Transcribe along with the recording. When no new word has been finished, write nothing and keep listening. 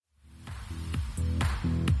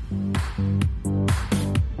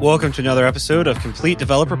Welcome to another episode of Complete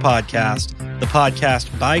Developer Podcast, the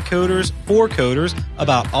podcast by coders for coders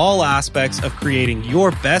about all aspects of creating your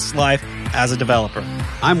best life as a developer.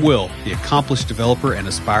 I'm Will, the accomplished developer and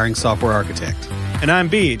aspiring software architect. And I'm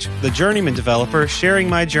Beej, the journeyman developer sharing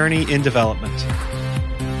my journey in development.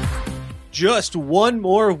 Just one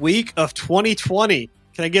more week of 2020.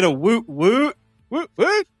 Can I get a woot woot? Woot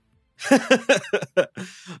woot?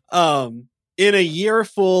 In a year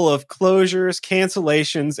full of closures,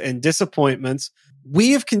 cancellations, and disappointments,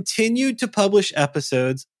 we have continued to publish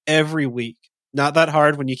episodes every week. Not that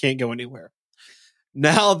hard when you can't go anywhere.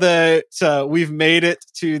 Now that we've made it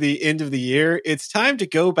to the end of the year, it's time to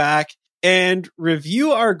go back and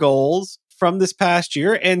review our goals from this past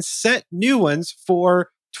year and set new ones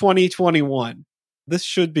for 2021. This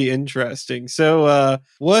should be interesting. So,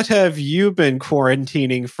 what have you been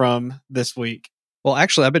quarantining from this week? Well,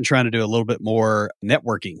 actually, I've been trying to do a little bit more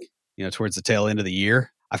networking, towards the tail end of the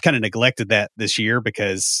year. I've kind of neglected that this year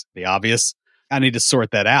because the obvious, I need to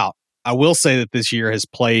sort that out. I will say that this year has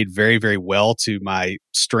played very, very well to my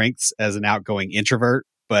strengths as an outgoing introvert,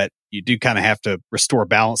 but you do kind of have to restore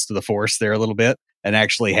balance to the force there a little bit and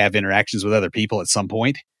actually have interactions with other people at some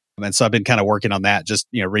point. And so I've been kind of working on that, just,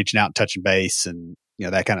 reaching out and touching base and,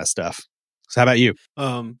 that kind of stuff. So how about you?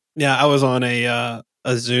 Yeah, I was on a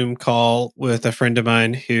Zoom call with a friend of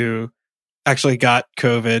mine who actually got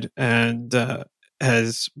COVID and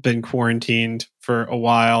has been quarantined for a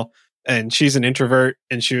while. And she's an introvert.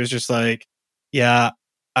 And she was just like, yeah,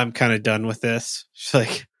 I'm kind of done with this. She's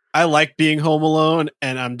like, I like being home alone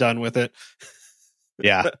and I'm done with it.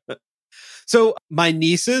 Yeah. So my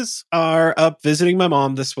nieces are up visiting my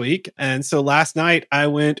mom this week. And so last night I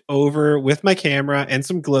went over with my camera and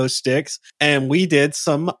some glow sticks and we did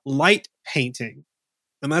some light painting.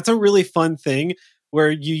 And that's a really fun thing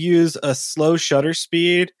where you use a slow shutter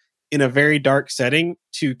speed in a very dark setting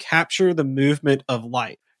to capture the movement of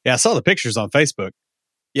light. Yeah, I saw the pictures on Facebook.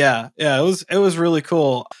 Yeah, it was really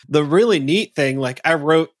cool. The really neat thing, like I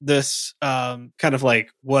wrote this kind of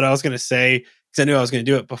like what I was going to say because I knew I was going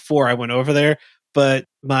to do it before I went over there. But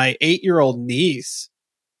my 8-year-old niece,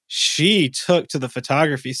 she took to the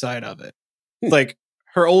photography side of it. Like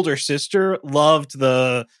her older sister loved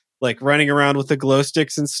the like running around with the glow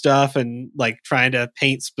sticks and stuff and like trying to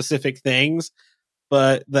paint specific things.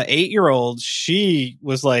 But the 8-year-old, she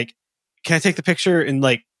was like, can I take the picture? And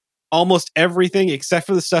like almost everything except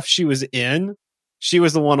for the stuff she was in, she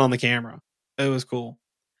was the one on the camera. It was cool.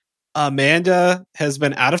 Amanda has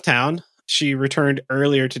been out of town. She returned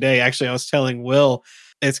earlier today. Actually, I was telling Will,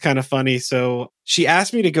 it's kind of funny. So she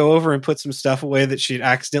asked me to go over and put some stuff away that she'd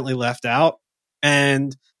accidentally left out.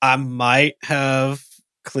 And I might have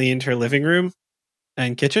cleaned her living room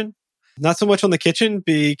and kitchen. Not so much on the kitchen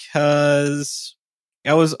because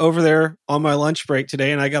I was over there on my lunch break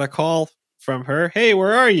today and I got a call from her. Hey,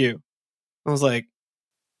 where are you? I was like,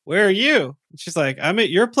 where are you? And she's like, I'm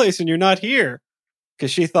at your place and you're not here.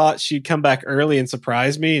 Because she thought she'd come back early and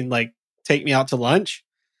surprise me and like take me out to lunch.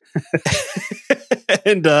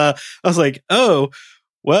 And I was like, oh,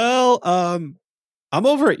 well, I'm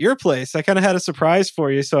over at your place. I kind of had a surprise for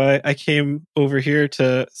you. So I came over here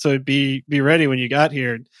so be ready when you got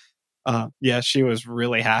here. Yeah, she was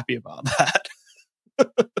really happy about that.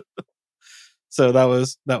 So that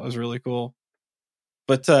was really cool.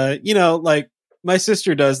 But, like my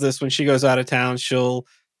sister does this when she goes out of town, she'll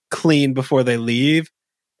clean before they leave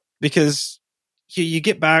because you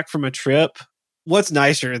get back from a trip. What's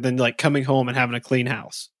nicer than like coming home and having a clean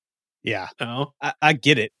house? Yeah. No, I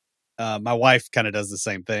get it. My wife kind of does the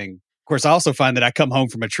same thing. Of course, I also find that I come home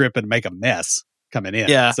from a trip and make a mess coming in.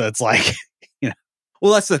 Yeah. So it's like,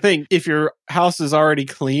 Well, that's the thing. If your house is already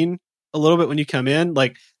clean a little bit when you come in,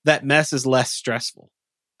 like that mess is less stressful,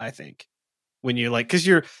 I think. When you like, because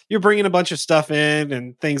you're bringing a bunch of stuff in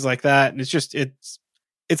and things like that. And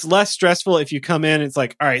it's less stressful if you come in. It's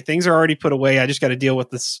like, all right, things are already put away. I just got to deal with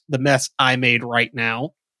the mess I made right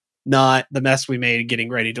now, not the mess we made getting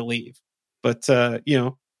ready to leave. But,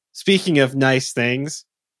 speaking of nice things,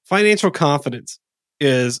 financial confidence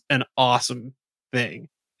is an awesome thing.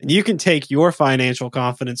 And you can take your financial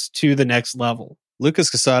confidence to the next level.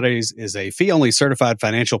 Lucas Casares is a fee-only certified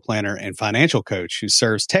financial planner and financial coach who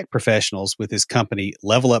serves tech professionals with his company,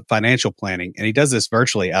 Level Up Financial Planning, and he does this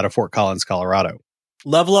virtually out of Fort Collins, Colorado.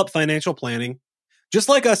 Level Up Financial Planning, just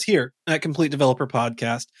like us here at Complete Developer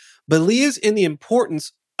Podcast, believes in the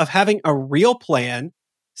importance of having a real plan,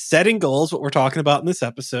 setting goals, what we're talking about in this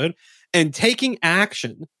episode, and taking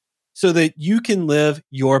action so that you can live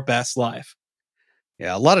your best life.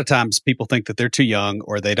 Yeah, a lot of times people think that they're too young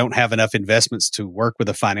or they don't have enough investments to work with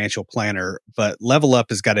a financial planner, but Level Up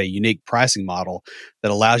has got a unique pricing model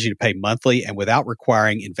that allows you to pay monthly and without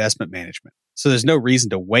requiring investment management. So there's no reason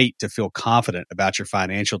to wait to feel confident about your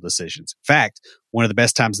financial decisions. In fact, one of the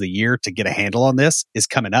best times of the year to get a handle on this is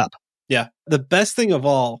coming up. Yeah. The best thing of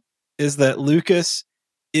all is that Lucas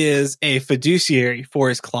is a fiduciary for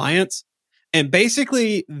his clients. And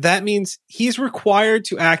basically, that means he's required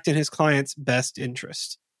to act in his client's best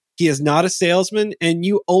interest. He is not a salesman, and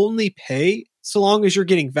you only pay so long as you're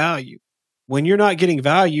getting value. When you're not getting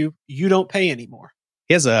value, you don't pay anymore.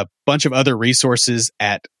 He has a bunch of other resources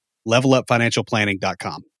at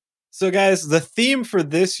levelupfinancialplanning.com. So, guys, the theme for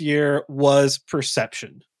this year was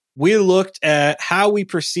perception. We looked at how we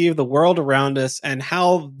perceive the world around us and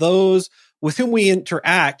how those with whom we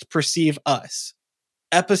interact perceive us.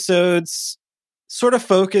 Episodes sort of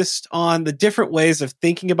focused on the different ways of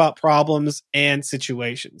thinking about problems and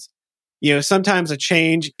situations. You know, sometimes a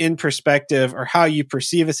change in perspective or how you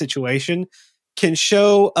perceive a situation can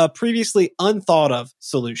show a previously unthought of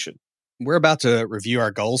solution. We're about to review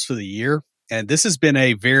our goals for the year, and this has been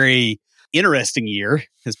a very interesting year,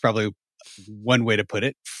 is probably one way to put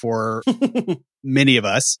it, for many of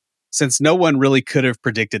us. Since no one really could have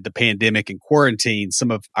predicted the pandemic and quarantine,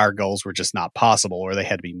 some of our goals were just not possible or they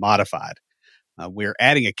had to be modified. We're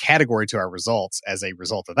adding a category to our results as a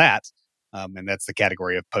result of that, and that's the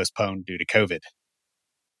category of postponed due to COVID.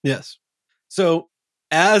 Yes. So,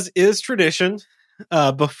 as is tradition,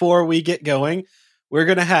 before we get going, we're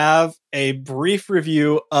going to have a brief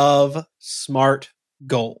review of SMART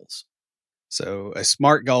goals. So, a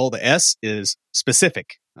SMART goal, the S is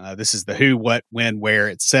specific. This is the who, what, when, where,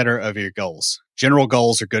 etc. of your goals. General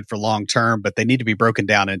goals are good for long term, but they need to be broken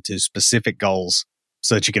down into specific goals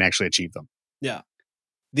so that you can actually achieve them. Yeah.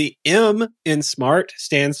 The M in SMART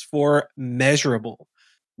stands for measurable.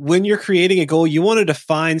 When you're creating a goal, you want to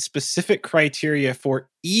define specific criteria for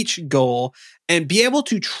each goal and be able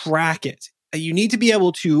to track it. You need to be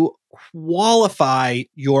able to qualify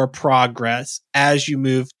your progress as you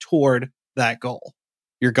move toward that goal.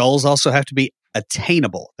 Your goals also have to be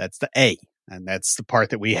attainable. That's the A. And that's the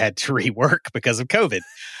part that we had to rework because of COVID.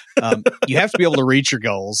 You have to be able to reach your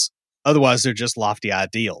goals. Otherwise, they're just lofty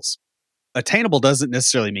ideals. Attainable doesn't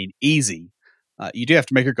necessarily mean easy. You do have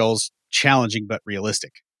to make your goals challenging but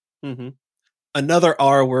realistic. Mm-hmm. Another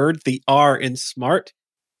R word, the R in SMART,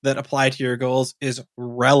 that apply to your goals is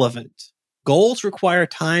relevant. Goals require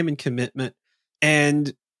time and commitment.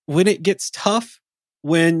 And when it gets tough,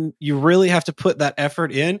 when you really have to put that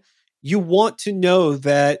effort in, you want to know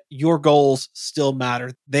that your goals still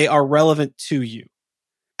matter. They are relevant to you.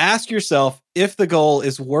 Ask yourself if the goal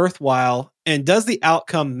is worthwhile and does the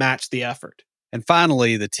outcome match the effort? And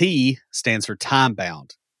finally, the T stands for time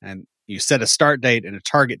bound. And you set a start date and a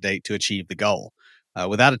target date to achieve the goal.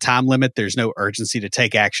 Without a time limit, there's no urgency to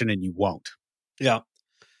take action and you won't. Yeah.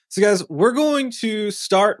 So guys, we're going to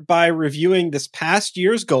start by reviewing this past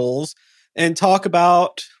year's goals and talk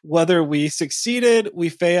about whether we succeeded, we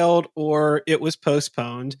failed, or it was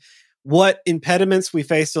postponed, what impediments we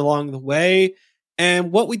faced along the way,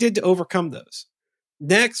 and what we did to overcome those.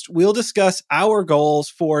 Next, we'll discuss our goals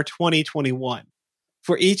for 2021.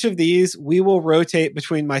 For each of these, we will rotate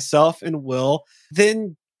between myself and Will,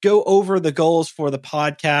 then go over the goals for the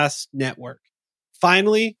podcast network.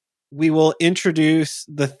 Finally, we will introduce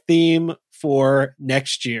the theme for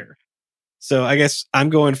next year. So I guess I'm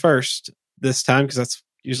going first this time because that's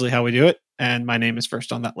usually how we do it. And my name is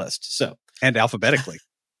first on that list. So, and alphabetically.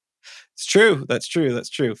 It's true. That's true. That's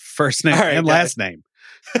true. First name and last name.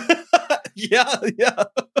 Yeah.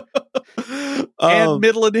 And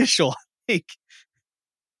middle initial.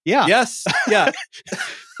 Yeah. Yes. Yeah.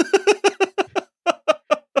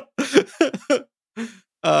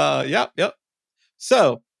 Yep.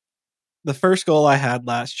 So the first goal I had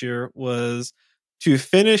last year was to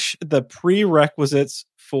finish the prerequisites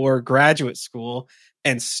for graduate school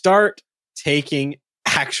and start taking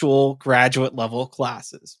actual graduate level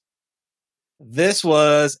classes. This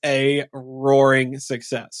was a roaring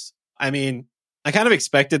success. I mean, I kind of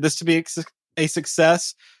expected this to be a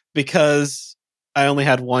success because I only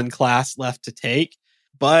had one class left to take.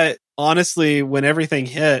 But honestly, when everything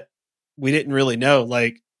hit, we didn't really know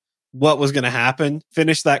what was going to happen.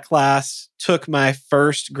 Finished that class, took my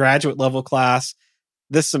first graduate level class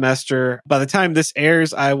this semester. By the time this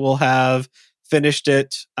airs, I will have finished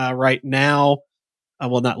it right now.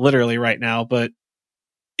 Well, not literally right now, but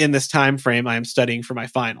in this time frame, I am studying for my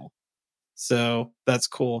final. So that's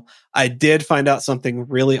cool. I did find out something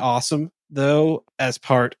really awesome, though, as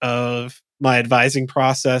part of my advising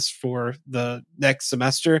process for the next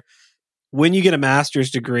semester. when you get a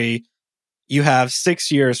master's degree, you have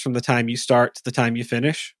 6 years from the time you start to the time you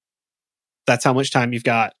finish. That's how much time you've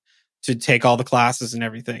got to take all the classes and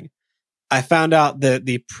everything. I found out that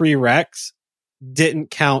the prereqs didn't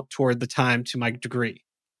count toward the time to my degree.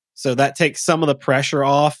 So that takes some of the pressure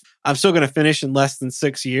off. I'm still going to finish in less than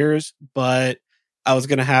 6 years, but I was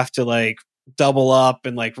going to have to like double up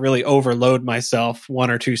and like really overload myself 1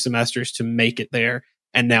 or 2 semesters to make it there.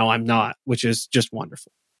 And now I'm not, which is just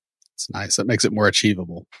wonderful. It's nice. That makes it more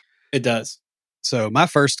achievable. It does. So my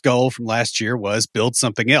first goal from last year was build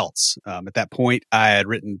something else. At that point, I had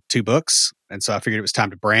written 2 books. And so I figured it was time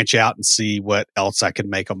to branch out and see what else I could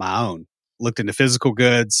make on my own. Looked into physical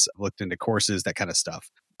goods, looked into courses, that kind of stuff.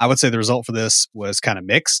 I would say the result for this was kind of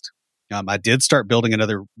mixed. I did start building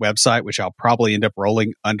another website, which I'll probably end up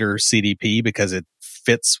rolling under CDP because it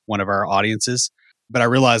fits one of our audiences. But I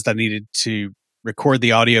realized I needed to record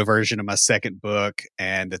the audio version of my second book,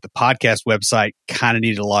 and that the podcast website kind of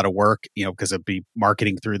needed a lot of work, because I'd be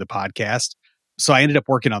marketing through the podcast. So I ended up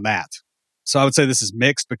working on that. So I would say this is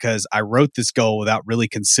mixed because I wrote this goal without really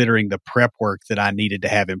considering the prep work that I needed to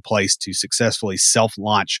have in place to successfully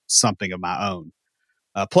self-launch something of my own.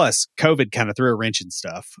 Plus, COVID kind of threw a wrench in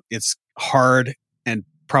stuff. It's hard and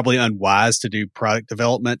probably unwise to do product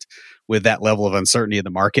development with that level of uncertainty in the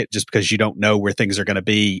market, just because you don't know where things are going to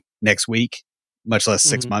be next week, much less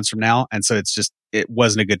 6 months from now. And so it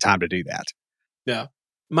wasn't a good time to do that. Yeah.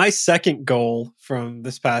 My second goal from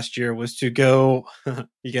this past year was to go,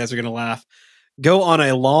 you guys are going to laugh, go on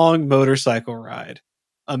a long motorcycle ride.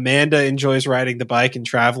 Amanda enjoys riding the bike and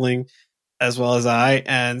traveling as well as I.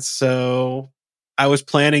 And so I was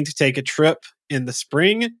planning to take a trip in the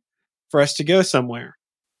spring for us to go somewhere.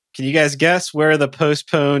 Can you guys guess where the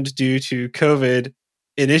postponed due to COVID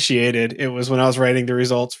initiated? It was when I was writing the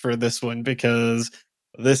results for this one, because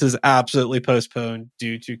this is absolutely postponed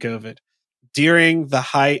due to COVID. During the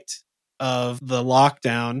height of the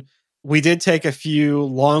lockdown, we did take a few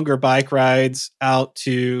longer bike rides out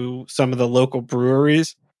to some of the local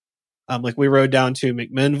breweries. Like we rode down to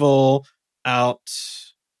McMinnville, out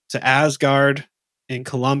to Asgard in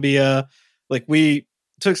Columbia. Like we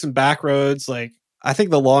took some back roads. Like I think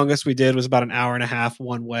the longest we did was about an hour and a half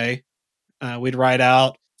one way. We'd ride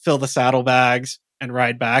out, fill the saddlebags, and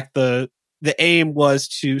ride back. The aim was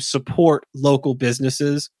to support local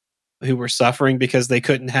businesses who were suffering because they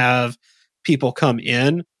couldn't have people come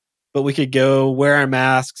in, but we could go wear our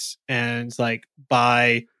masks and like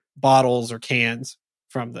buy bottles or cans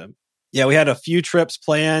from them. Yeah, we had a few trips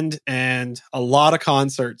planned and a lot of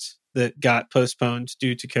concerts that got postponed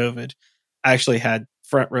due to COVID. I actually had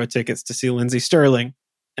front row tickets to see Lindsey Sterling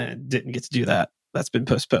and didn't get to do that. That's been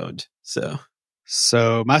postponed. So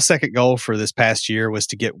my second goal for this past year was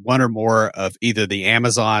to get one or more of either the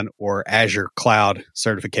Amazon or Azure cloud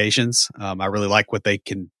certifications. I really like what they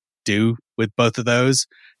can do with both of those,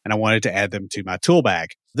 and I wanted to add them to my tool bag.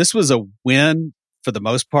 This was a win for the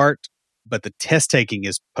most part, but the test taking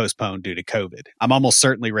is postponed due to COVID. I'm almost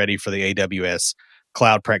certainly ready for the AWS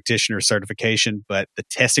cloud practitioner certification, but the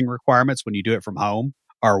testing requirements when you do it from home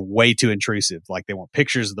are way too intrusive. Like they want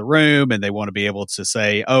pictures of the room and they want to be able to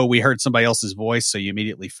say, oh, we heard somebody else's voice, so you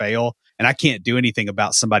immediately fail. And I can't do anything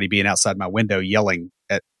about somebody being outside my window yelling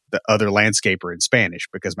at the other landscaper in Spanish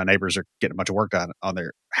because my neighbors are getting a bunch of work done on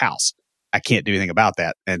their house. I can't do anything about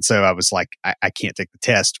that. And so I was like, I can't take the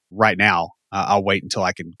test right now. I'll wait until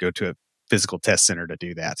I can go to a physical test center to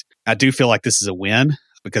do that. I do feel like this is a win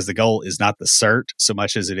because the goal is not the cert so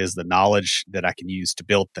much as it is the knowledge that I can use to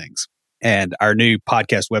build things. And our new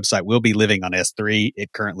podcast website will be living on S3.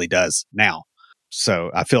 It currently does now.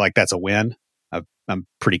 So I feel like that's a win. I'm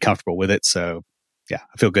pretty comfortable with it. So yeah,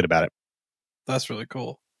 I feel good about it. That's really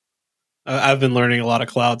cool. I've been learning a lot of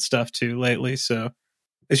cloud stuff too lately. So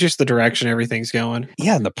it's just the direction everything's going.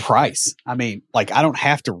 Yeah. And the price. I mean, like I don't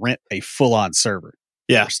have to rent a full-on server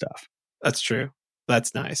for stuff. That's true.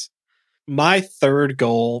 That's nice. My third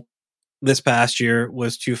goal this past year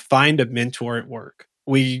was to find a mentor at work.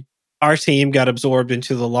 Our team got absorbed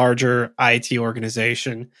into the larger IT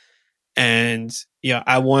organization. And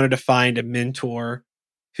I wanted to find a mentor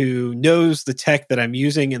who knows the tech that I'm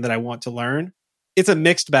using and that I want to learn. It's a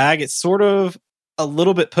mixed bag. It's sort of a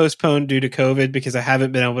little bit postponed due to COVID because I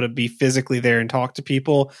haven't been able to be physically there and talk to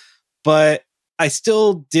people. But I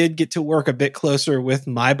still did get to work a bit closer with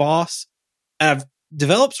my boss. I've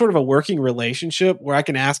developed sort of a working relationship where I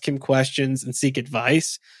can ask him questions and seek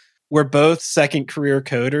advice. We're both second career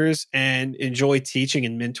coders and enjoy teaching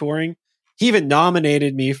and mentoring. He even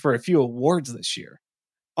nominated me for a few awards this year.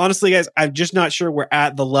 Honestly, guys, I'm just not sure we're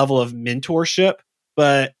at the level of mentorship,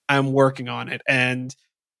 but I'm working on it. And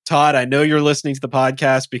Todd, I know you're listening to the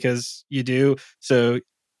podcast because you do. So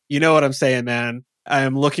you know what I'm saying, man. I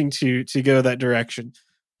am looking to go that direction.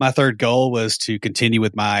 My third goal was to continue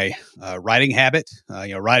with my writing habit.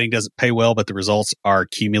 Writing doesn't pay well, but the results are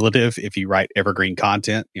cumulative if you write evergreen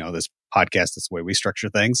content. This podcast is the way we structure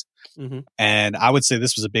things. Mm-hmm. And I would say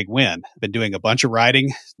this was a big win. I've been doing a bunch of writing,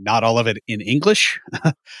 not all of it in English,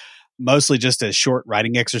 mostly just as short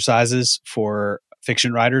writing exercises for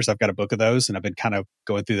fiction writers. I've got a book of those, and I've been kind of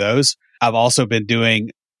going through those. I've also been doing,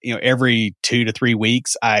 every 2 to 3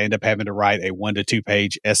 weeks, I end up having to write a 1 to 2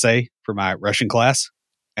 page essay for my Russian class.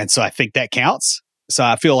 And so I think that counts. So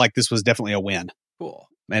I feel like this was definitely a win. Cool.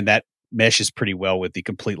 And that meshes pretty well with the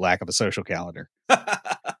complete lack of a social calendar.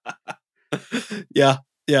 Yeah.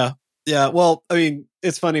 Well, I mean,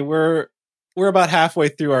 it's funny. We're about halfway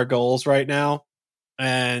through our goals right now.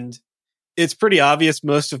 And it's pretty obvious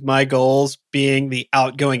most of my goals, being the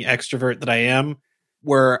outgoing extrovert that I am,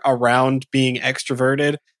 were around being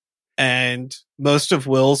extroverted. And most of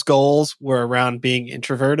Will's goals were around being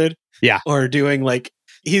introverted. Yeah. Or doing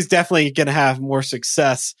he's definitely going to have more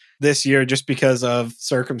success this year just because of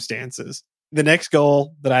circumstances. The next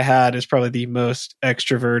goal that I had is probably the most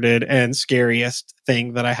extroverted and scariest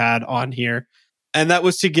thing that I had on here. And that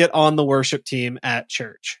was to get on the worship team at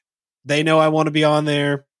church. They know I want to be on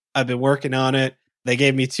there. I've been working on it. They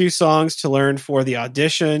gave me 2 songs to learn for the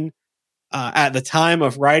audition. At the time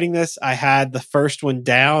of writing this, I had the first one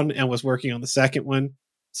down and was working on the second one.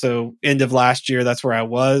 So end of last year, that's where I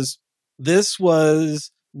was. This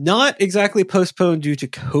was not exactly postponed due to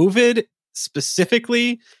COVID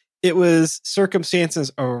specifically. It was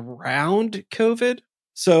circumstances around COVID.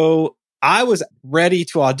 So I was ready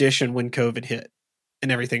to audition when COVID hit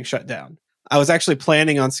and everything shut down. I was actually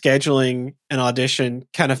planning on scheduling an audition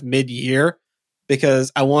kind of mid-year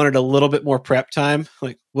because I wanted a little bit more prep time.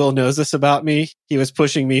 Will knows this about me. He was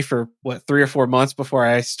pushing me for 3 or 4 months before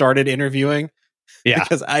I started interviewing. Yeah.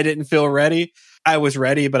 Because I didn't feel ready. I was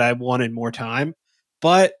ready, but I wanted more time.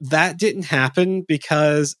 But that didn't happen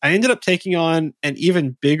because I ended up taking on an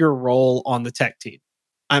even bigger role on the tech team.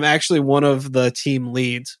 I'm actually one of the team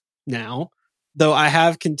leads now, though I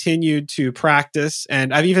have continued to practice,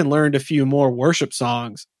 and I've even learned a few more worship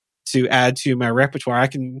songs to add to my repertoire.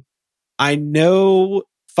 I know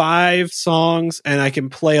 5 songs, and I can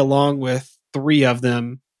play along with 3 of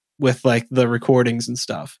them with the recordings and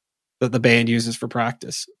stuff that the band uses for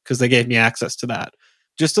practice, because they gave me access to that.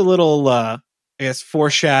 Just a little,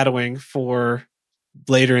 foreshadowing for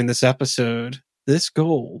later in this episode. This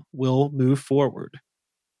goal will move forward.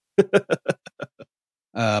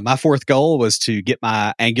 My fourth goal was to get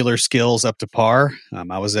my Angular skills up to par.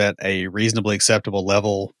 I was at a reasonably acceptable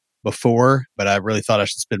level before, but I really thought I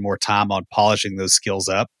should spend more time on polishing those skills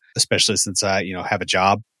up, especially since I, have a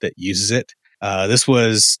job that uses it. This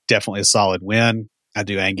was definitely a solid win. I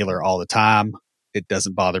do Angular all the time. It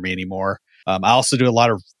doesn't bother me anymore. I also do a lot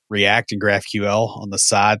of React and GraphQL on the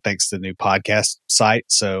side, thanks to the new podcast site.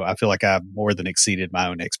 So I feel like I've more than exceeded my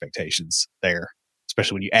own expectations there,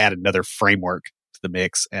 especially when you add another framework to the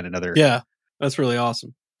mix and another. Yeah, that's really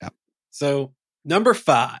awesome. Yeah. So number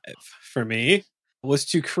 5 for me was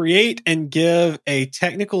to create and give a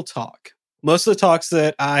technical talk. Most of the talks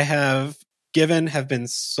that I have given have been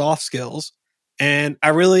soft skills, and I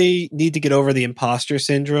really need to get over the imposter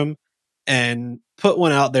syndrome and put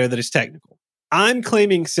one out there that is technical. I'm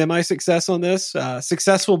claiming semi-success on this,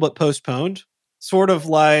 successful but postponed, sort of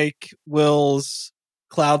like Will's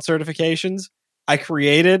cloud certifications. I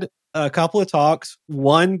created a couple of talks.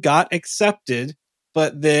 One got accepted,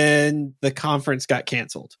 but then the conference got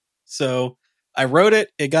canceled. So I wrote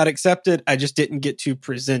it, it got accepted. I just didn't get to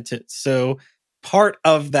present it. So part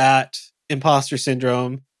of that imposter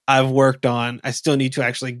syndrome I've worked on. I still need to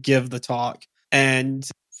actually give the talk. And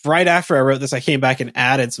right after I wrote this, I came back and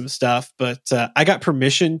added some stuff, but I got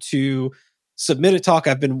permission to submit a talk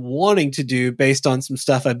I've been wanting to do based on some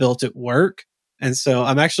stuff I built at work. And so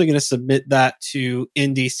I'm actually going to submit that to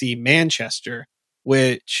NDC Manchester,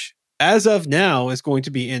 which as of now is going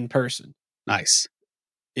to be in person. Nice.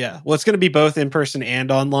 Yeah. Well, it's going to be both in person and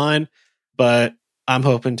online, but I'm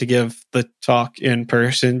hoping to give the talk in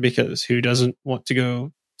person because who doesn't want to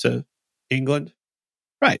go to England?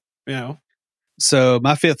 Right. So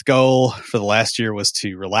my 5th goal for the last year was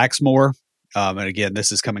to relax more. And again,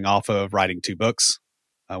 this is coming off of writing 2 books.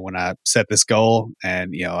 When I set this goal,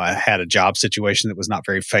 and I had a job situation that was not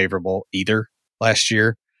very favorable either last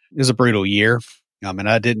year. It was a brutal year. And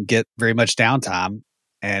I didn't get very much downtime,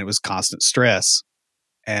 and it was constant stress.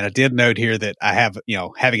 And I did note here that I have,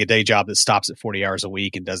 having a day job that stops at 40 hours a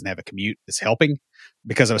week and doesn't have a commute is helping,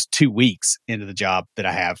 because I was 2 weeks into the job that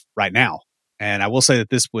I have right now. And I will say that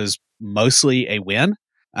this was mostly a win.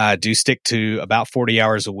 I do stick to about 40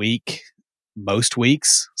 hours a week most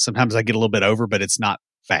weeks. Sometimes I get a little bit over, but it's not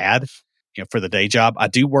bad, for the day job. I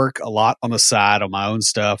do work a lot on the side on my own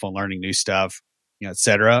stuff, on learning new stuff, et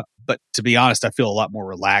cetera. But to be honest, I feel a lot more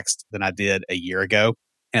relaxed than I did a year ago.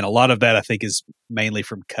 And a lot of that, I think, is mainly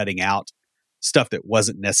from cutting out stuff that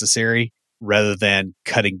wasn't necessary rather than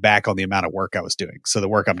cutting back on the amount of work I was doing. So the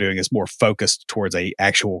work I'm doing is more focused towards a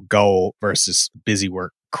actual goal versus busy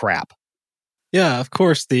work crap. Yeah, of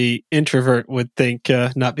course, the introvert would think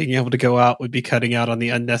not being able to go out would be cutting out on the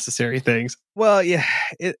unnecessary things. Well, yeah.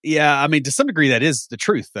 I mean, to some degree, that is the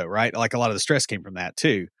truth, though, right? Like a lot of the stress came from that,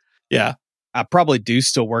 too. Yeah. I probably do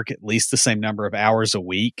still work at least the same number of hours a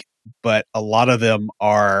week, but a lot of them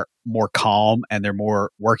are more calm and they're more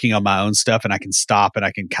working on my own stuff, and I can stop and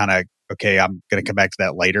I can kind of, okay, I'm going to come back to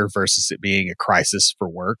that later versus it being a crisis for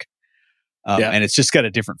work. And it's just got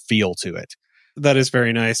a different feel to it. That is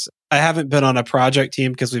very nice. I haven't been on a project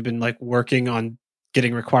team because we've been working on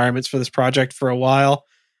getting requirements for this project for a while.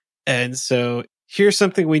 And so here's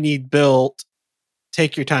something we need built.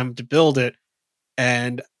 Take your time to build it.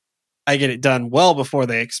 And I get it done well before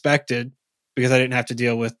they expected because I didn't have to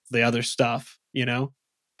deal with the other stuff,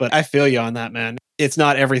 But I feel you on that, man. It's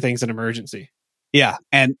not everything's an emergency. Yeah.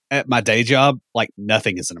 And at my day job,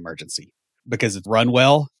 nothing is an emergency. Because it's run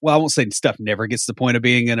well. Well, I won't say stuff never gets to the point of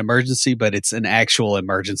being an emergency, but it's an actual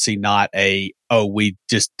emergency, not we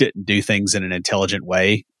just didn't do things in an intelligent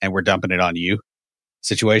way and we're dumping it on you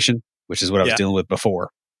situation, which is what I was dealing with before.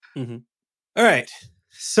 Mm-hmm. All right.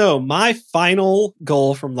 So my final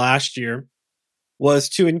goal from last year was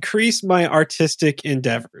to increase my artistic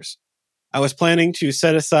endeavors. I was planning to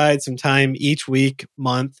set aside some time each week,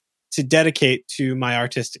 month to dedicate to my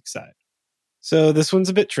artistic side. So this one's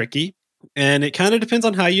a bit tricky. And it kind of depends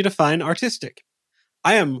on how you define artistic.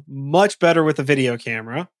 I am much better with a video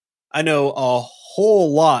camera. I know a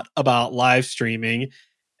whole lot about live streaming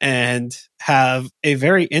and have a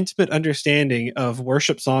very intimate understanding of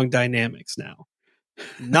worship song dynamics now.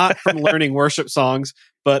 Not from learning worship songs,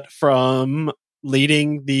 but from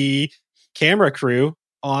leading the camera crew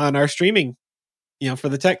on our streaming, for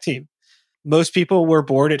the tech team. Most people were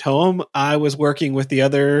bored at home. I was working with the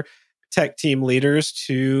other tech team leaders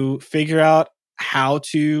to figure out how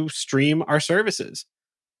to stream our services.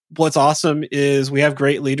 What's awesome is we have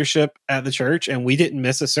great leadership at the church and we didn't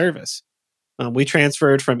miss a service. We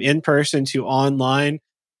transferred from in-person to online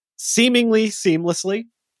seemingly seamlessly.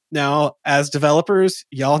 Now, as developers,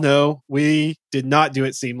 y'all know we did not do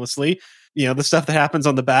it seamlessly. The stuff that happens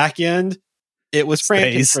on the back end, it was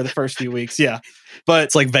frantic for the first few weeks. Yeah. But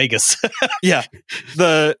it's like Vegas. Yeah.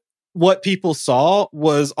 What people saw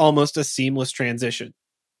was almost a seamless transition.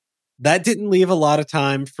 That didn't leave a lot of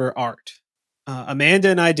time for art. Amanda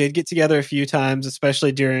and I did get together a few times,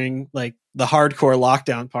 especially during the hardcore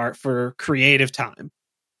lockdown part for creative time.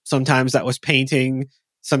 Sometimes that was painting.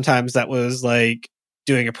 Sometimes that was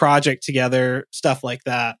doing a project together, stuff like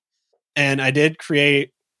that. And I did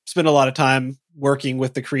spend a lot of time working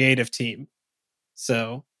with the creative team.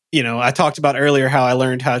 So, I talked about earlier how I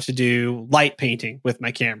learned how to do light painting with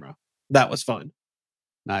my camera. That was fun.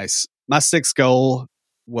 Nice. My sixth goal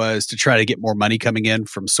was to try to get more money coming in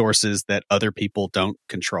from sources that other people don't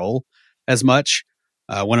control as much.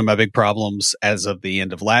 One of my big problems as of the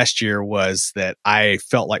end of last year was that I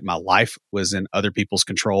felt like my life was in other people's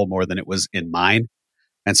control more than it was in mine.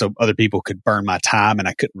 And so other people could burn my time and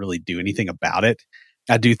I couldn't really do anything about it.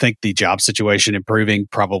 I do think the job situation improving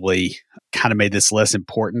probably kind of made this less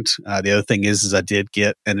important. The other thing is I did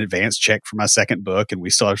get an advance check for my second book and we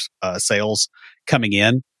saw sales coming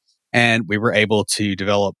in and we were able to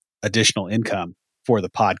develop additional income for the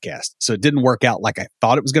podcast. So it didn't work out like I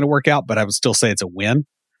thought it was going to work out, but I would still say it's a win.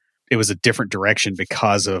 It was a different direction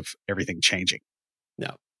because of everything changing.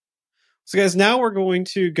 No. So guys, now we're going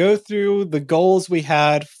to go through the goals we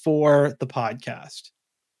had for the podcast.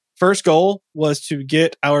 First goal was to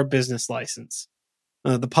get our business license.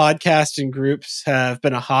 The podcasting groups have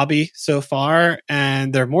been a hobby so far,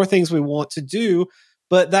 and there are more things we want to do,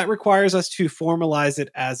 but that requires us to formalize it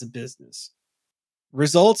as a business.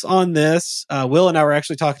 Results on this, Will and I were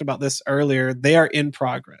actually talking about this earlier. They are in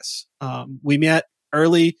progress. We met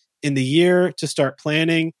early in the year to start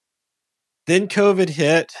planning. Then COVID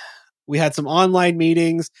hit. We had some online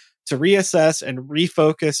meetings to reassess and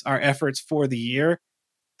refocus our efforts for the year.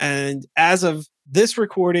 And as of this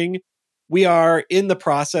recording, we are in the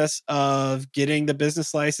process of getting the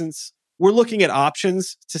business license. We're looking at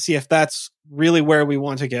options to see if that's really where we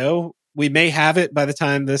want to go. We may have it by the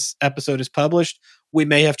time this episode is published. We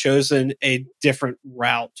may have chosen a different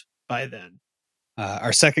route by then.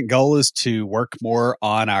 Our second goal is to work more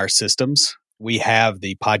on our systems. We have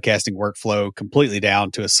the podcasting workflow completely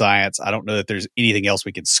down to a science. I don't know that there's anything else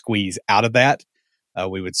we can squeeze out of that.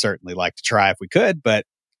 We would certainly like to try if we could, but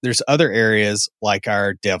there's other areas like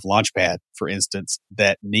our Dev Launchpad, for instance,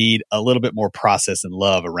 that need a little bit more process and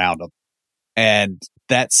love around them. And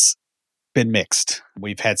that's been mixed.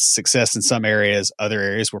 We've had success in some areas. Other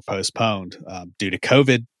areas were postponed. Due to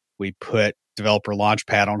COVID, we put Developer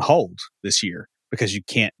Launchpad on hold this year because you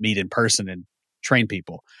can't meet in person and train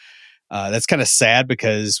people. That's kind of sad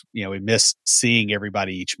because, we miss seeing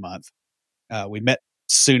everybody each month. We met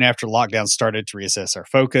soon after lockdown started to reassess our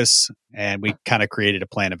focus, and we kind of created a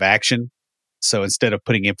plan of action. So instead of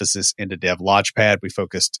putting emphasis into Dev Launchpad, we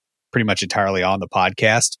focused pretty much entirely on the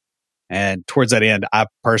podcast. And towards that end, I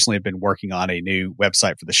personally have been working on a new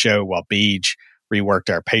website for the show while Beej reworked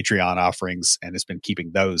our Patreon offerings and has been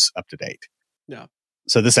keeping those up to date. Yeah.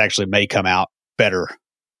 So this actually may come out better,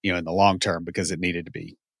 in the long term because it needed to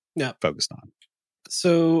be focused on.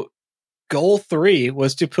 So goal 3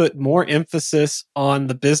 was to put more emphasis on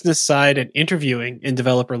the business side and interviewing in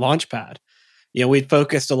Developer Launchpad. We'd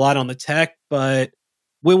focused a lot on the tech, but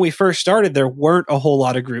when we first started, there weren't a whole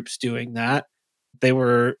lot of groups doing that. They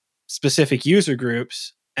were specific user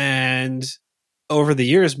groups. And over the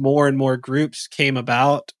years, more and more groups came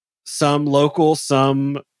about, some local,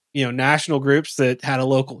 some, national groups that had a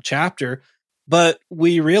local chapter. But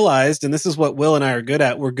we realized, and this is what Will and I are good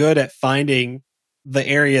at, we're good at finding the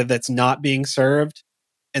area that's not being served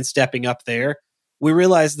and stepping up there. We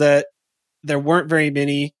realized that there weren't very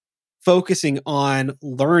many focusing on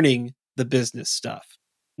learning the business stuff.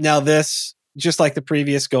 Now, this, just like the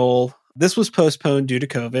previous goal, this was postponed due to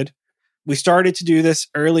COVID. We started to do this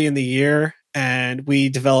early in the year, and we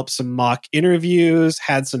developed some mock interviews,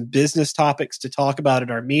 had some business topics to talk about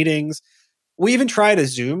at our meetings. We even tried a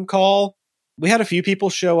Zoom call. We had a few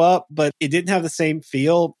people show up, but it didn't have the same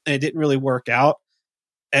feel, and it didn't really work out.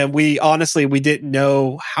 And we didn't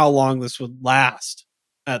know how long this would last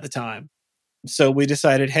at the time. So we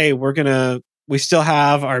decided, hey, we still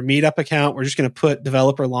have our Meetup account. We're just going to put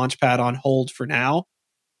Developer Launchpad on hold for now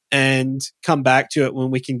and come back to it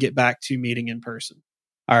when we can get back to meeting in person.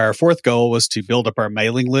 Our fourth goal was to build up our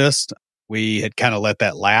mailing list. We had kind of let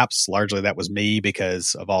that lapse. Largely that was me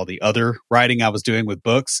because of all the other writing I was doing with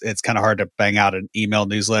books. It's kind of hard to bang out an email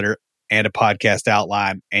newsletter and a podcast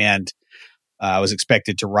outline. And I was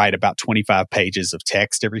expected to write about 25 pages of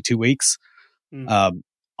text every 2 weeks on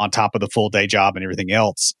top of the full day job and everything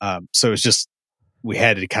else. So it's just, we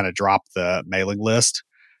had to kind of drop the mailing list.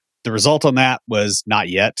 The result on that was not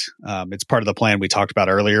yet. It's part of the plan we talked about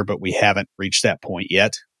earlier, but we haven't reached that point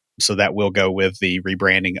yet. So that will go with the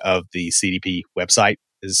rebranding of the CDP website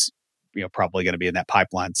is, probably going to be in that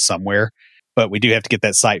pipeline somewhere. But we do have to get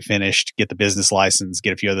that site finished, get the business license,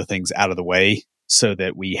 get a few other things out of the way so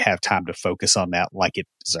that we have time to focus on that like it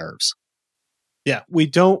deserves. Yeah, we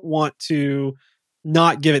don't want to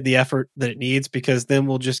not give it the effort that it needs because then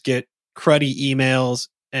we'll just get cruddy emails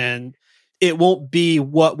and it won't be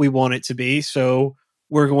what we want it to be. So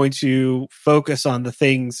we're going to focus on the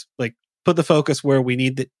things, like put the focus where we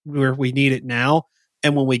need it now.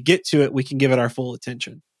 And when we get to it, we can give it our full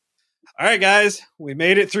attention. All right, guys, we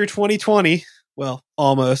made it through 2020. Well,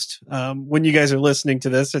 almost. When you guys are listening to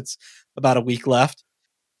this, it's about a week left.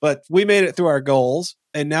 But we made it through our goals.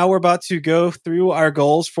 And now we're about to go through our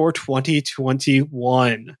goals for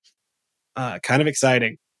 2021. Kind of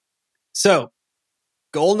exciting. So,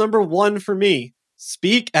 goal number 1 for me,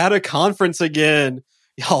 speak at a conference again.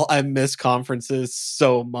 Y'all, I miss conferences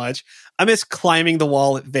so much. I miss climbing the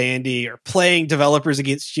wall at Vandy or playing Developers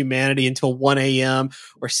Against Humanity until 1 a.m.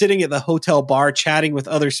 or sitting at the hotel bar chatting with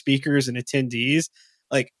other speakers and attendees.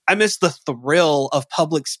 Like, I miss the thrill of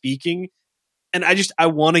public speaking. And I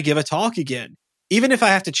want to give a talk again. Even if I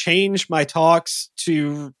have to change my talks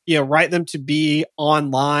to, write them to be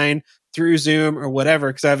online through Zoom or whatever,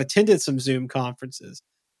 because I've attended some Zoom conferences.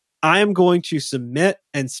 I am going to submit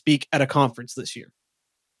and speak at a conference this year.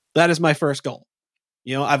 That is my first goal.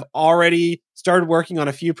 I've already started working on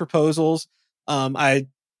a few proposals. I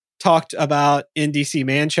talked about NDC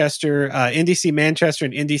Manchester and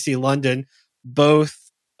NDC London both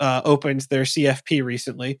opened their CFP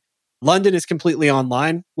recently. London is completely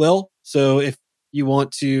online, Will. So if you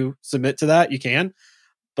want to submit to that, you can.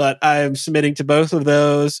 But I'm submitting to both of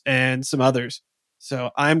those and some others. So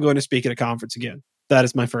I'm going to speak at a conference again. That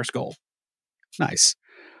is my first goal. Nice.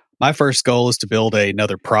 My first goal is to build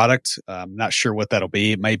another product. I'm not sure what that'll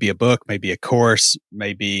be. It may be a book, maybe a course,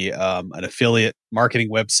 maybe an affiliate marketing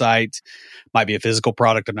website, might be a physical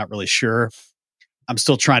product. I'm not really sure. I'm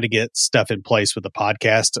still trying to get stuff in place with the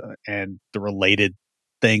podcast and the related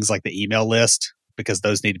things like the email list, because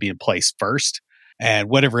those need to be in place first. And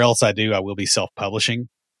whatever else I do, I will be self-publishing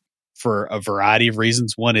for a variety of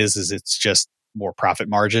reasons. One is it's just more profit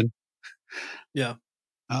margin. Yeah.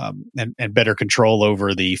 And better control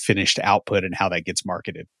over the finished output and how that gets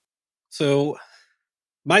marketed. So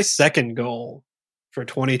my second goal for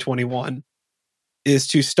 2021 is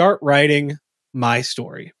to start writing my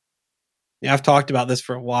story. Yeah, I've talked about this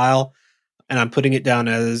for a while, and I'm putting it down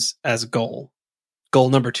as a goal. Goal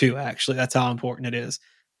number 2, actually. That's how important it is.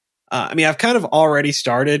 I've kind of already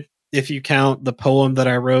started, if you count the poem that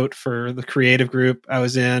I wrote for the creative group I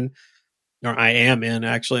was in, or I am in,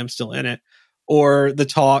 actually, I'm still in it, or the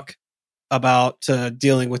talk about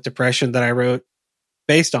dealing with depression that I wrote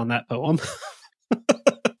based on that poem.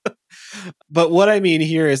 But what I mean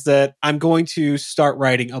here is that I'm going to start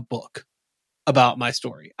writing a book about my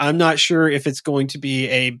story. I'm not sure if it's going to be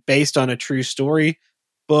a based on a true story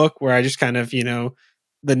book where I just kind of,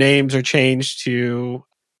 the names are changed to,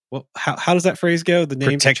 well, how does that phrase go? The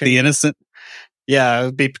names protect the innocent. Yeah, it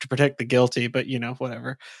would be to protect the guilty, but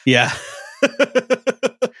whatever. Yeah.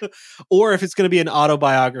 Or if it's going to be an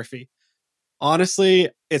autobiography. Honestly,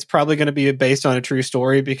 it's probably going to be based on a true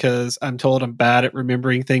story, because I'm told I'm bad at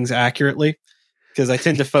remembering things accurately, because I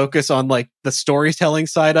tend to focus on like the storytelling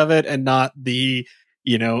side of it and not the,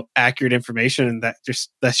 accurate information. And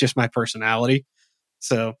that's just my personality.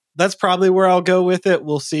 So that's probably where I'll go with it.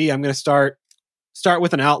 We'll see. I'm going to start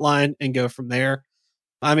with an outline and go from there.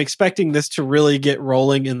 I'm expecting this to really get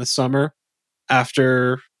rolling in the summer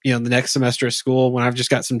after, the next semester of school, when I've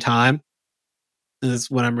just got some time.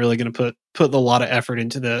 Is when I'm really going to put a lot of effort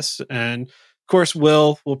into this. And of course,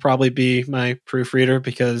 Will probably be my proofreader,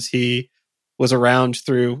 because he was around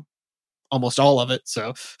through almost all of it.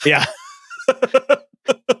 So yeah,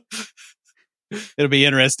 it'll be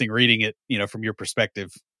interesting reading it, from your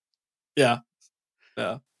perspective. Yeah.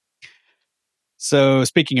 So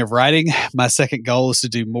speaking of writing, my second goal is to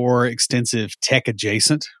do more extensive tech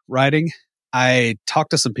adjacent writing. I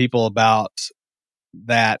talked to some people about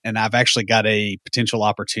that, and I've actually got a potential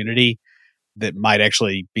opportunity that might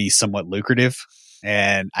actually be somewhat lucrative.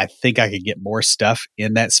 And I think I could get more stuff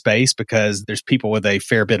in that space, because there's people with a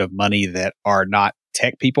fair bit of money that are not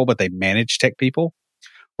tech people, but they manage tech people,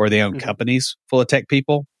 or they own companies full of tech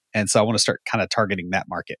people. And so I want to start kind of targeting that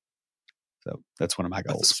market. So that's one of my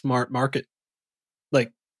goals. That's a smart market.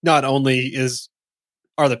 Like, not only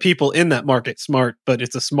are the people in that market smart, but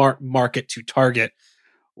it's a smart market to target.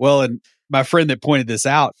 Well, and my friend that pointed this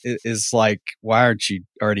out is like, why aren't you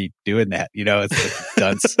already doing that? It's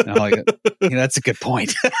dunce. And I'm like, that's a good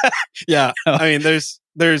point. Yeah.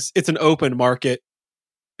 It's an open market,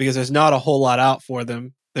 because there's not a whole lot out for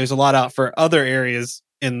them. There's a lot out for other areas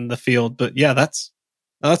in the field, but yeah, that's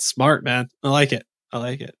smart, man. I like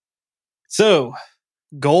it. So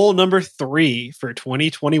goal number 3 for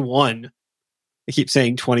 2021. I keep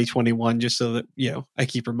saying 2021 just so that, I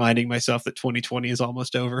keep reminding myself that 2020 is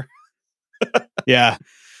almost over. Yeah.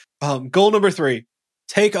 Goal number 3,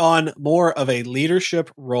 take on more of a leadership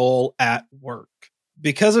role at work.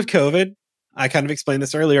 Because of COVID, I kind of explained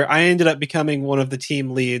this earlier, I ended up becoming one of the team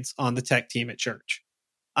leads on the tech team at church.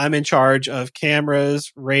 I'm in charge of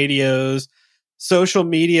cameras, radios, social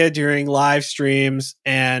media during live streams,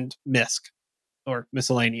 and MISC, or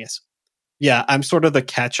miscellaneous. Yeah, I'm sort of the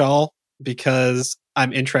catch-all, because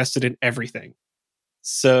I'm interested in everything.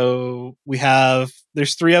 So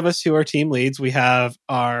there's 3 of us who are team leads. We have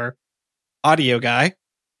our audio guy,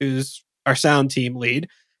 who's our sound team lead.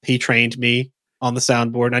 He trained me on the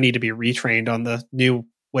soundboard. I need to be retrained on the new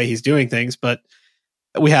way he's doing things. But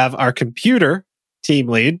we have our computer team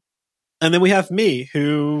lead. And then we have me,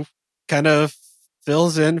 who kind of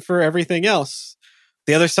fills in for everything else.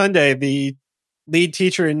 The other Sunday, the lead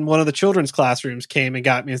teacher in one of the children's classrooms came and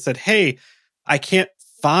got me and said, "Hey, I can't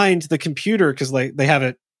find the computer," because they have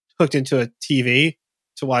it hooked into a TV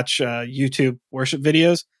to watch YouTube worship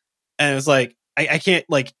videos. And it was like, I can't,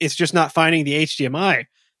 it's just not finding the HDMI.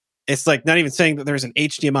 It's like not even saying that there's an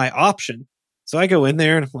HDMI option. So I go in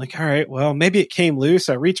there and I'm like, all right, well, maybe it came loose.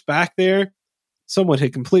 I reach back there. Someone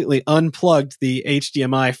had completely unplugged the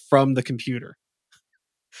HDMI from the computer.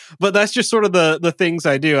 But that's just sort of the things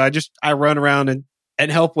I do. I run around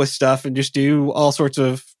and help with stuff and just do all sorts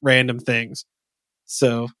of random things.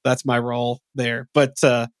 So that's my role there. But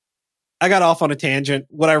I got off on a tangent.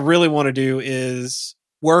 What I really want to do is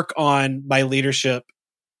work on my leadership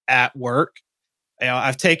at work.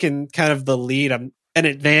 I've taken kind of the lead. I'm an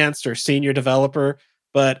advanced or senior developer,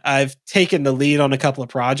 but I've taken the lead on a couple of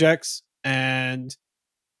projects. And,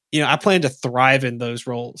 I plan to thrive in those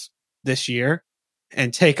roles this year.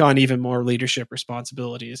 and take on even more leadership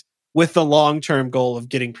responsibilities with the long-term goal of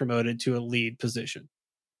getting promoted to a lead position.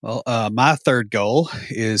 Well, my third goal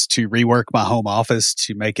is to rework my home office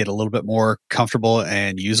to make it a little bit more comfortable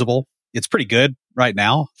and usable. It's pretty good right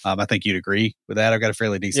now. I think you'd agree with that. I've got a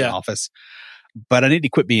fairly decent office, but I need to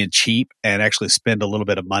quit being cheap and actually spend a little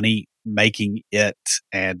bit of money making it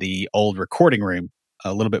and the old recording room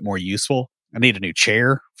a little bit more useful. I need a new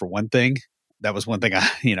chair for one thing. That was one thing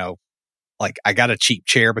I got a cheap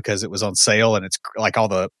chair because it was on sale and it's like all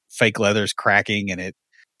the fake leather's cracking and it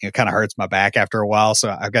kind of hurts my back after a while. So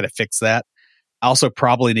I've got to fix that. I also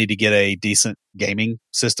probably need to get a decent gaming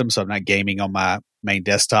system. So I'm not gaming on my main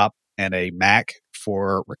desktop, and a Mac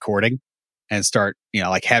for recording, and start,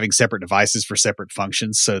 like having separate devices for separate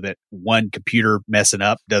functions so that one computer messing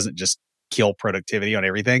up doesn't just kill productivity on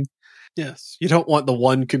everything. Yes. You don't want the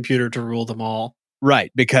one computer to rule them all.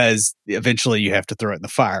 Right. Because eventually you have to throw it in the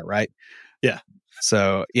fire, right? Yeah.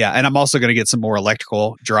 So, yeah. And I'm also going to get some more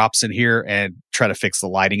electrical drops in here and try to fix the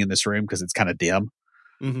lighting in this room because it's kind of dim.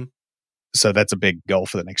 Mm-hmm. So that's a big goal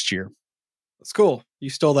for the next year. That's cool.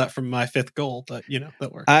 You stole that from my fifth goal, but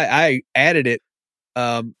that works. I added it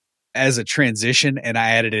as a transition, and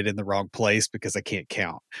I added it in the wrong place because I can't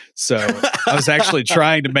count. So I was actually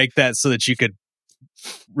trying to make that so that you could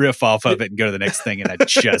riff off of it and go to the next thing, and I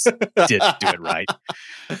just didn't do it right.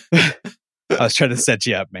 I was trying to set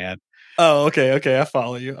you up, man. Oh, okay. I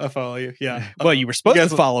follow you. Yeah. Well, you were supposed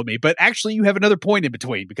to follow me, but actually you have another point in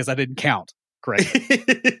between because I didn't count correctly.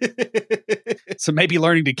 So maybe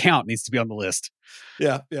learning to count needs to be on the list.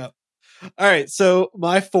 Yeah. All right. So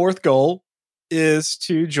my fourth goal is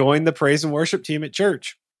to join the praise and worship team at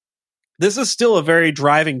church. This is still a very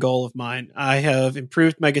driving goal of mine. I have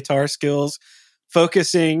improved my guitar skills,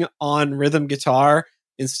 focusing on rhythm guitar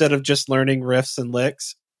instead of just learning riffs and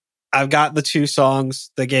licks. I've got the 2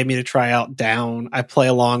 songs they gave me to try out down. I play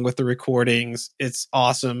along with the recordings. It's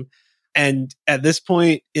awesome. And at this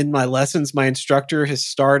point in my lessons, my instructor has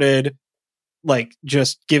started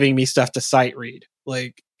just giving me stuff to sight read.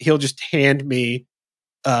 He'll just hand me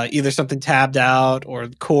either something tabbed out or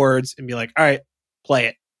chords and be like, all right, play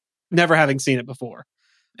it. Never having seen it before.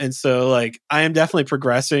 And so I am definitely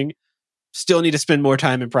progressing. Still need to spend more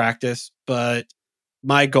time in practice, but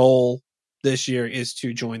my goal this year is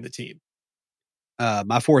to join the team.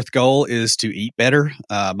 My fourth goal is to eat better.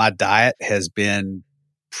 My diet has been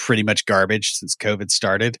pretty much garbage since COVID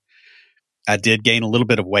started. I did gain a little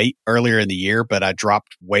bit of weight earlier in the year, but I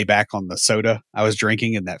dropped way back on the soda I was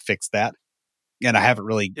drinking, and that fixed that. And I haven't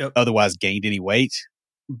really otherwise gained any weight,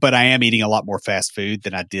 but I am eating a lot more fast food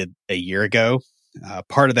than I did a year ago.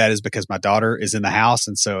 Part of that is because my daughter is in the house.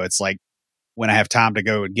 And so it's like when I have time to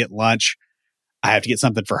go and get lunch, I have to get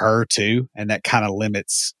something for her too. And that kind of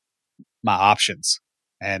limits my options.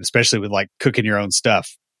 And especially with cooking your own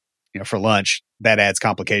stuff, for lunch, that adds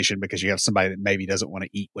complication because you have somebody that maybe doesn't want to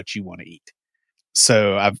eat what you want to eat.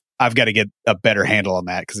 So I've got to get a better handle on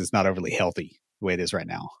that because it's not overly healthy the way it is right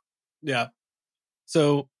now. Yeah.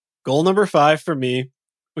 So goal number 5 for me,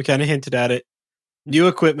 we kind of hinted at it, new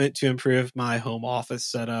equipment to improve my home office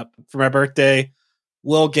setup. For my birthday,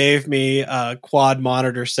 Will gave me a quad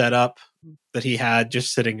monitor setup that he had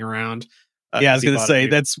just sitting around. I was going to say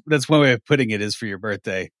that's one way of putting it is for your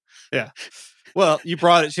birthday. Yeah. Well, you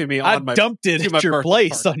brought it to me. I dumped it at your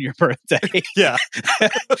place on your birthday. Yeah.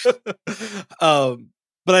 But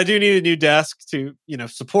I do need a new desk to,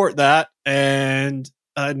 support that, and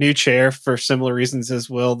a new chair for similar reasons as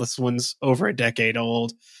well. This one's over a decade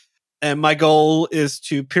old. And my goal is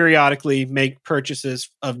to periodically make purchases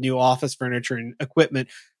of new office furniture and equipment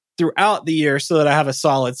throughout the year so that I have a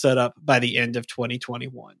solid setup by the end of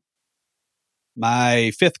 2021.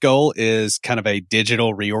 My fifth goal is kind of a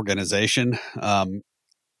digital reorganization.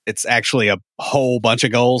 It's actually a whole bunch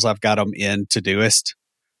of goals. I've got them in Todoist,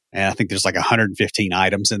 and I think there's 115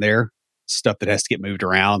 items in there, stuff that has to get moved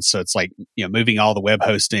around. So it's moving all the web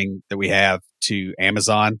hosting that we have to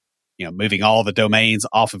Amazon, moving all the domains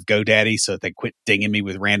off of GoDaddy so that they quit dinging me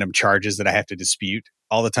with random charges that I have to dispute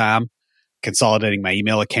all the time, consolidating my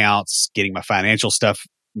email accounts, getting my financial stuff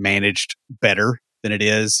managed better than it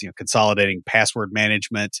is, consolidating password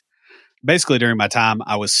management. Basically, during my time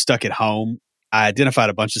I was stuck at home, I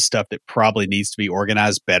identified a bunch of stuff that probably needs to be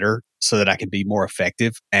organized better so that I can be more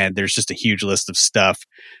effective. And there's just a huge list of stuff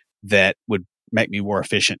that would make me more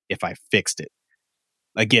efficient if I fixed it.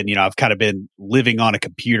 Again, I've kind of been living on a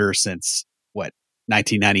computer since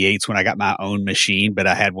 1998 is when I got my own machine, but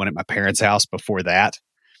I had one at my parents' house before that.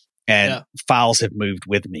 And files have moved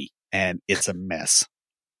with me, and it's a mess.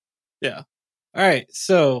 Yeah. All right.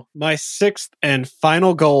 So my 6th and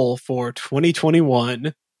final goal for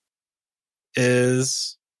 2021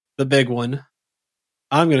 is the big one.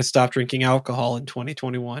 I'm going to stop drinking alcohol in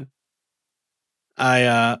 2021.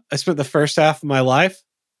 I spent the first half of my life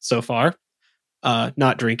so far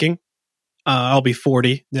not drinking. I'll be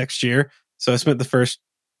 40 next year. So I spent the first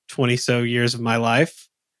 20 so years of my life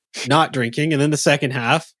not drinking. And then the second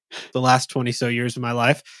half, the last 20 so years of my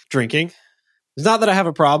life, drinking. It's not that I have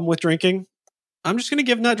a problem with drinking. I'm just going to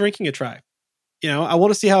give not drinking a try. I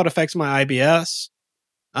want to see how it affects my IBS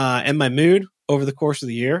and my mood over the course of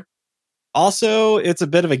the year. Also, it's a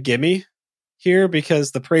bit of a gimme here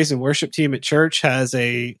because the praise and worship team at church has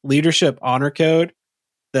a leadership honor code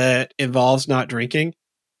that involves not drinking.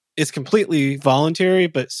 It's completely voluntary,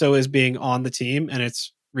 but so is being on the team, and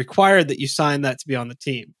it's required that you sign that to be on the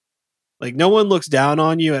team. Like, no one looks down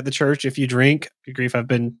on you at the church if you drink. Good grief, I've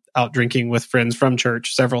been out drinking with friends from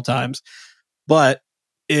church several times, but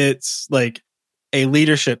it's like a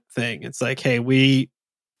leadership thing. It's like, hey, we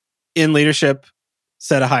in leadership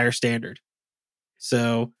set a higher standard.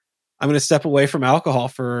 So I'm going to step away from alcohol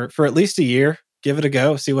for at least a year, give it a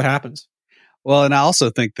go, see what happens. Well, and I also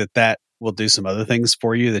think that will do some other things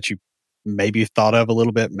for you that you maybe thought of a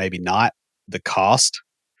little bit, maybe not. The cost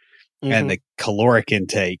and the caloric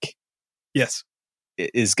intake. Yes.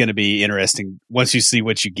 Is going to be interesting. Once you see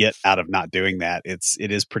what you get out of not doing that, it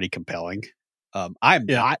is pretty compelling. I'm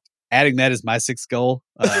not adding that as my sixth goal.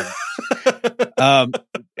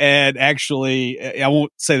 And actually, I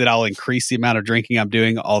won't say that I'll increase the amount of drinking I'm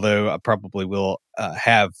doing, although I probably will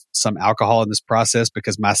have some alcohol in this process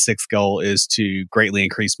because my sixth goal is to greatly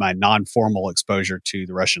increase my non-formal exposure to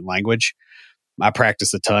the Russian language. I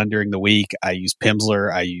practice a ton during the week. I use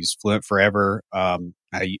Pimsleur. I use Fluent Forever.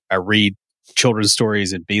 I read children's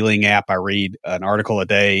stories in Beeling app. I read an article a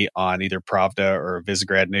day on either Pravda or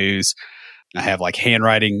Visegrad News. I have like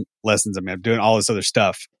handwriting lessons. I mean, I'm doing all this other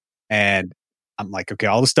stuff. And I'm like, okay,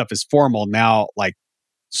 all this stuff is formal. Now, like,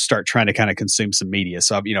 start trying to kind of consume some media.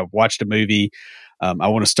 So I've, watched a movie. I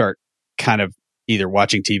want to start kind of either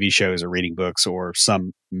watching TV shows or reading books or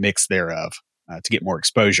some mix thereof to get more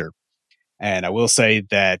exposure. And I will say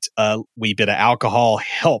that a wee bit of alcohol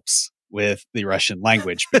helps with the Russian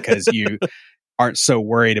language because you aren't so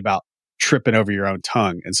worried about tripping over your own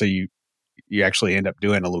tongue. And so you actually end up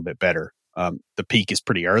doing a little bit better. The peak is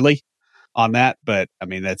pretty early on that, but I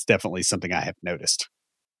mean, that's definitely something I have noticed.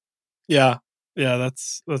 Yeah. Yeah.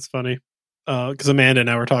 That's funny. Cause Amanda and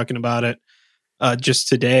I were talking about it, just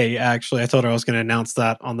today, actually. I told her I was going to announce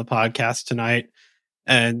that on the podcast tonight.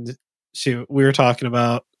 And I was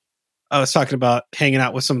talking about hanging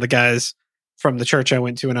out with some of the guys from the church I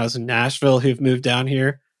went to when I was in Nashville who've moved down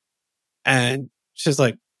here. And she's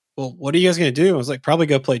like, well, what are you guys going to do? I was like, probably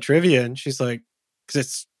go play trivia. And she's like,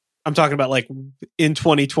 I'm talking about like in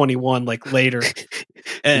 2021, like later.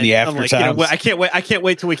 And in the after I'm like, times. I can't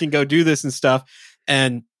wait till we can go do this and stuff.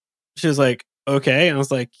 And she was like, okay. And I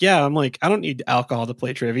was like, yeah, I'm like, I don't need alcohol to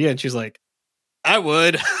play trivia. And she's like, I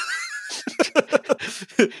would.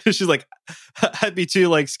 She's like, I'd be too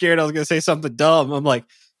like scared I was going to say something dumb. I'm like,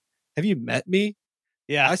 have you met me?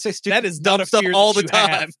 Yeah, I say stupid, that is dumb stuff all the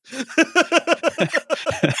time.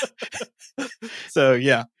 So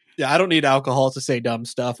yeah, I don't need alcohol to say dumb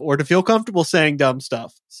stuff or to feel comfortable saying dumb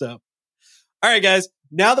stuff. So, all right, guys,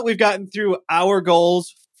 now that we've gotten through our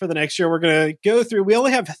goals for the next year, we're going to go through. We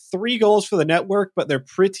only have 3 goals for the network, but they're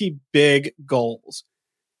pretty big goals.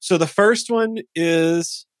 So the first one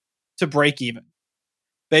is to break even.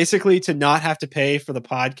 Basically, to not have to pay for the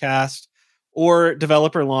podcast or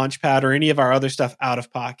Developer Launchpad or any of our other stuff out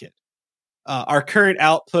of pocket. Our current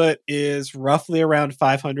output is roughly around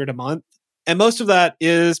 $500 a month. And most of that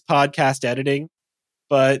is podcast editing,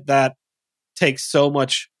 but that takes so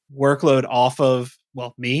much workload off of,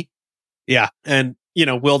 me. Yeah. And,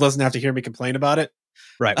 Will doesn't have to hear me complain about it.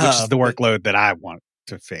 Right. Which is the workload that I want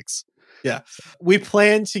to fix. Yeah. We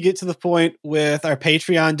plan to get to the point with our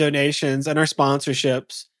Patreon donations and our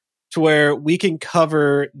sponsorships to where we can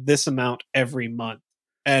cover this amount every month.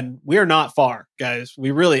 And we're not far, guys.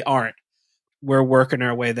 We really aren't. We're working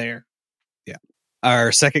our way there. Yeah.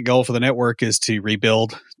 Our second goal for the network is to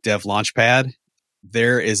rebuild Dev Launchpad.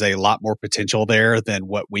 There is a lot more potential there than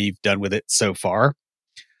what we've done with it so far.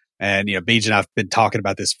 And, Beej and I've been talking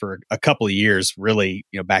about this for a couple of years, really,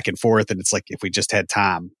 back and forth. And it's like, if we just had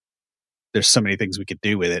time, there's so many things we could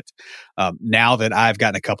do with it. Now that I've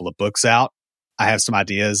gotten a couple of books out, I have some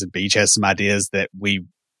ideas and Beej has some ideas that we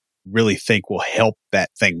really think will help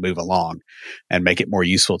that thing move along and make it more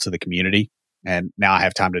useful to the community. And now I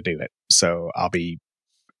have time to do it. So I'll be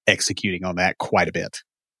executing on that quite a bit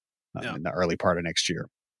in the early part of next year.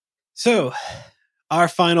 So our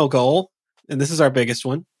final goal, and this is our biggest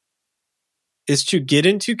one, is to get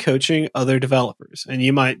into coaching other developers. And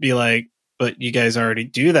you might be like, but you guys already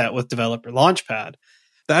do that with Developer Launchpad.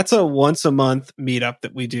 That's a once a month meetup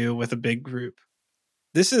that we do with a big group.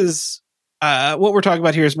 This is what we're talking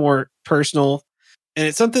about here is more personal, and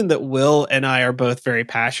it's something that Will and I are both very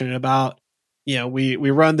passionate about. You know, we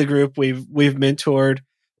run the group, we've mentored,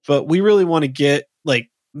 but we really want to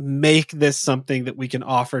make this something that we can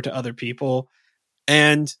offer to other people,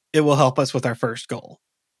 and it will help us with our first goal.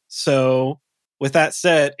 So with that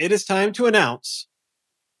said, it is time to announce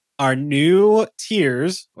our new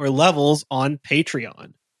tiers or levels on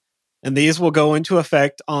Patreon. And these will go into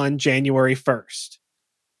effect on January 1st.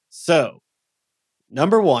 So,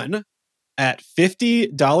 number 1, at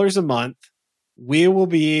 $50 a month, we will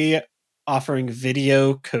be offering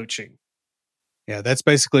video coaching. Yeah, that's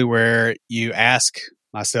basically where you ask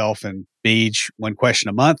myself and Beej one question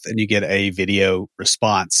a month and you get a video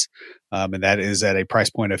response. And that is at a price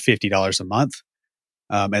point of $50 a month.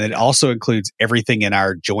 And it also includes everything in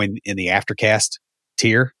our Join in the Aftercast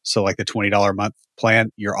tier. So like the $20 a month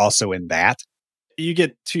plan, you're also in that. You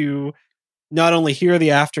get to not only hear the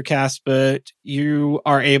Aftercast, but you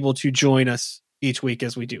are able to join us each week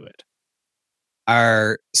as we do it.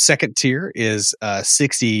 Our second tier is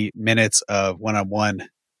 60 minutes of one-on-one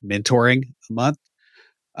mentoring a month.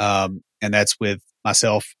 And that's with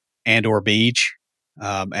myself and or Beej.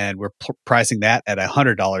 And we're pricing that at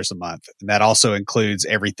 $100 a month. And that also includes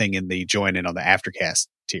everything in the Join in on the Aftercast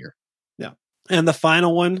tier. Yeah. And the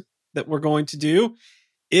final one that we're going to do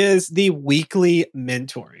is the weekly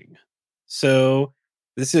mentoring. So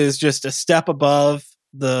this is just a step above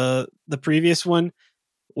the previous one,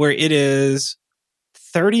 where it is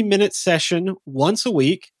 30-minute session once a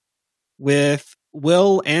week with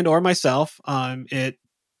Will and or myself. It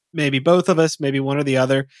may be both of us, maybe one or the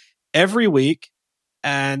other, every week.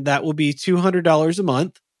 And that will be $200 a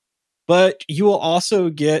month. But you will also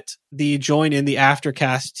get the Join in the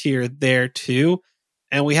Aftercast tier there too.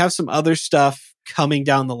 And we have some other stuff coming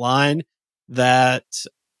down the line that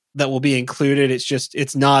will be included.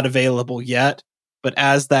 It's not available yet. But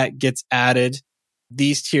as that gets added,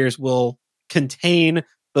 these tiers will contain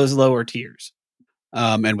those lower tiers.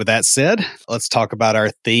 And with that said, let's talk about our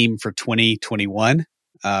theme for 2021.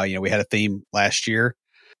 We had a theme last year.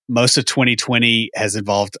 Most of 2020 has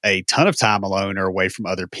involved a ton of time alone or away from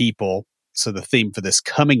other people. So the theme for this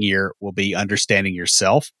coming year will be understanding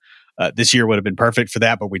yourself. This year would have been perfect for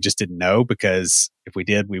that, but we just didn't know, because if we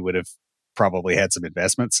did, we would have probably had some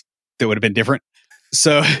investments that would have been different.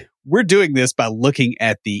 So we're doing this by looking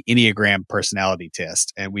at the Enneagram personality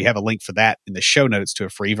test. And we have a link for that in the show notes to a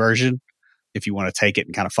free version if you want to take it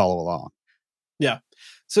and kind of follow along. Yeah.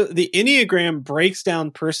 So the Enneagram breaks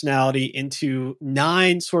down personality into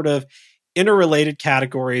 9 sort of interrelated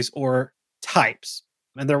categories or types,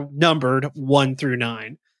 and they're numbered 1 through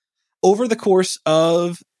 9. Over the course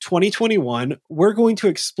of 2021, we're going to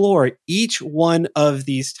explore each one of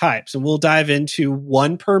these types, and we'll dive into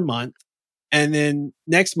one per month. And then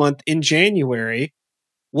next month in January,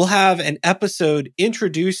 we'll have an episode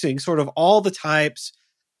introducing sort of all the types,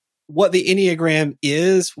 what the Enneagram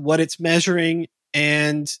is, what it's measuring,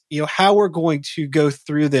 and how we're going to go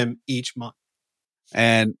through them each month.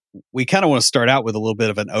 And we kind of want to start out with a little bit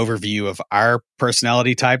of an overview of our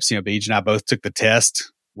personality types. Beej and I both took the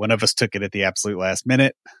test. One of us took it at the absolute last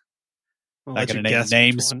minute. I'll Not going to name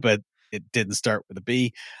names, but it didn't start with a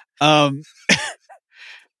B.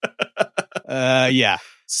 Yeah.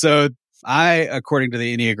 So I, according to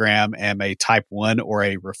the Enneagram, am a type 1 or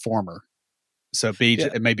a reformer. So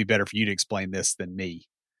Beej, It may be better for you to explain this than me.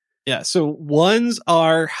 Yeah. So 1s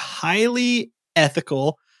are highly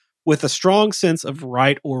ethical with a strong sense of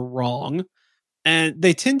right or wrong. And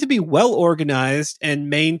they tend to be well organized and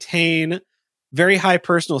maintain very high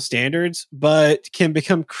personal standards, but can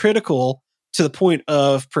become critical to the point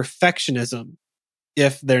of perfectionism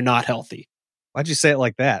if they're not healthy. Why'd you say it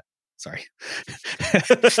like that? Sorry.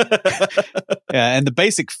 Yeah, and the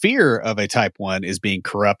basic fear of a type 1 is being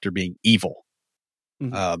corrupt or being evil.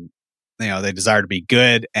 Mm-hmm. They desire to be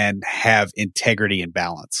good and have integrity and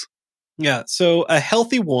balance. Yeah. So a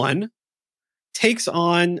healthy 1 takes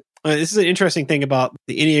on, this is an interesting thing about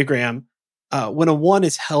the Enneagram. When a 1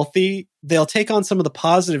 is healthy, they'll take on some of the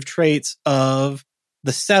positive traits of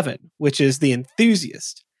the 7, which is the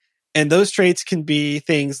enthusiast. And those traits can be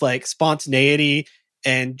things like spontaneity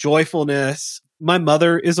and joyfulness. My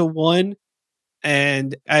mother is a 1,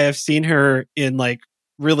 and I have seen her in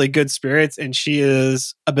really good spirits, and she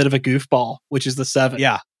is a bit of a goofball, which is the 7.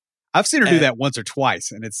 Yeah. I've seen her do that once or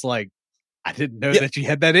twice, and it's like, I didn't know that you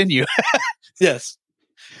had that in you. Yes.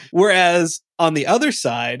 Whereas on the other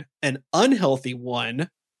side, an unhealthy 1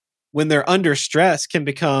 when they're under stress, can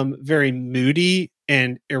become very moody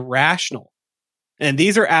and irrational. And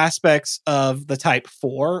these are aspects of the type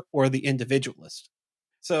 4 or the individualist.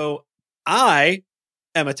 So I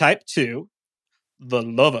am a type 2, the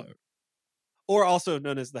lover, or also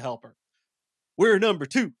known as the helper. We're number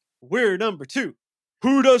 2. We're number 2.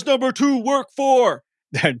 Who does number 2 work for?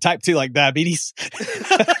 Type 2 like diabetes.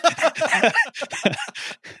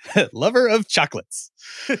 Lover of chocolates.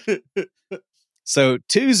 So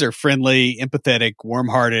 2s are friendly, empathetic,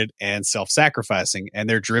 warm-hearted, and self-sacrificing, and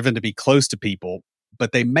they're driven to be close to people,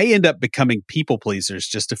 but they may end up becoming people pleasers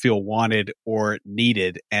just to feel wanted or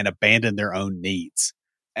needed and abandon their own needs.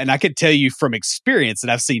 And I can tell you from experience that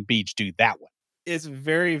I've seen Beach do that one. It's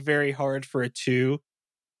very, very hard for a 2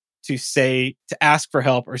 to ask for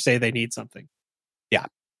help or say they need something. Yeah.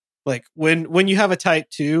 Like when you have a type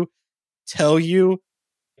 2 tell you,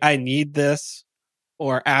 I need this,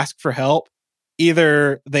 or ask for help,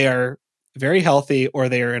 either they are very healthy or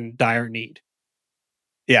they are in dire need.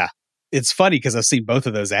 Yeah. It's funny because I've seen both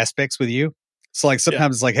of those aspects with you. So like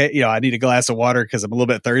sometimes it's like, hey, I need a glass of water because I'm a little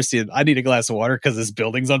bit thirsty, and I need a glass of water because this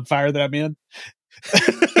building's on fire that I'm in.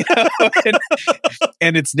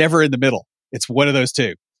 And it's never in the middle. It's one of those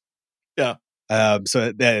two. Yeah.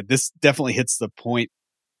 So this definitely hits the point.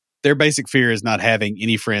 Their basic fear is not having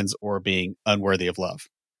any friends or being unworthy of love.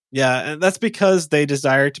 Yeah, and that's because they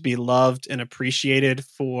desire to be loved and appreciated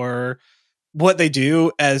for what they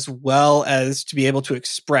do, as well as to be able to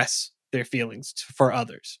express their feelings for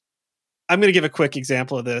others. I'm going to give a quick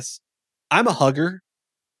example of this. I'm a hugger,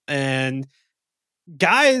 and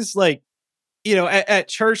guys at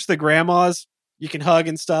church, the grandmas, you can hug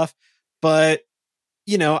and stuff, but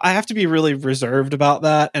I have to be really reserved about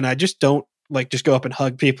that. And I just don't just go up and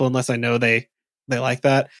hug people unless I know they like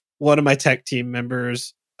that. One of my tech team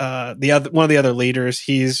members, one of the other leaders,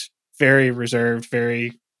 he's very reserved,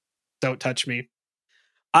 very don't touch me.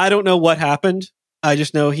 I don't know what happened. I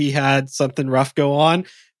just know he had something rough go on,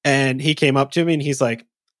 and he came up to me and he's like,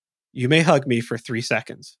 "You may hug me for 3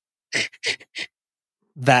 seconds."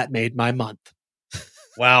 That made my month.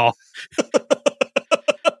 Wow. I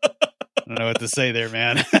don't know what to say there,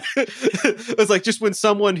 man. It was like, just when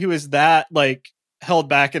someone who is that held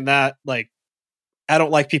back in that, I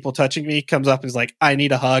don't like people touching me, comes up and is like, I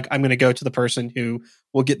need a hug, I'm going to go to the person who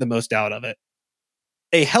will get the most out of it.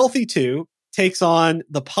 A healthy 2 takes on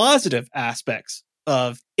the positive aspects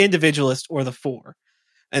of individualist or the 4.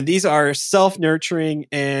 And these are self-nurturing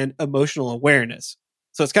and emotional awareness.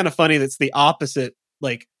 So it's kind of funny that's the opposite.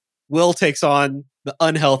 Will takes on the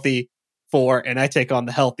unhealthy 4 and I take on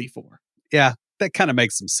the healthy 4. Yeah, that kind of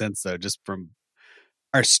makes some sense, though, just from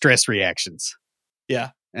our stress reactions.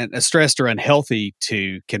 Yeah. And a stressed or unhealthy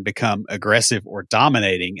 2 can become aggressive or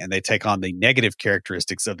dominating, and they take on the negative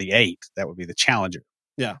characteristics of the 8. That would be the challenger.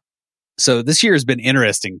 Yeah. So this year has been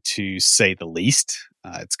interesting, to say the least.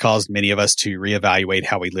 It's caused many of us to reevaluate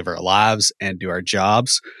how we live our lives and do our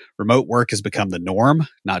jobs. Remote work has become the norm,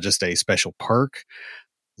 not just a special perk.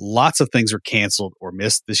 Lots of things were canceled or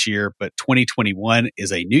missed this year, but 2021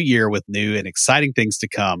 is a new year with new and exciting things to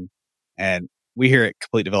come. And we here at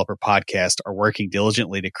Complete Developer Podcast are working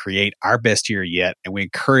diligently to create our best year yet, and we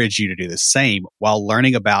encourage you to do the same while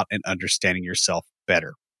learning about and understanding yourself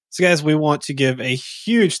better. So guys, we want to give a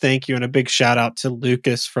huge thank you and a big shout out to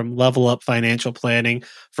Lucas from Level Up Financial Planning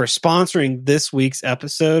for sponsoring this week's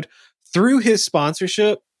episode. Through his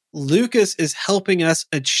sponsorship, Lucas is helping us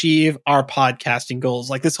achieve our podcasting goals.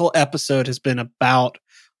 This whole episode has been about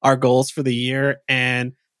our goals for the year,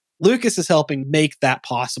 and Lucas is helping make that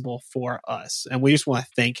possible for us. And we just want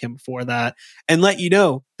to thank him for that and let you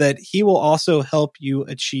know that he will also help you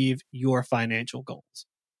achieve your financial goals.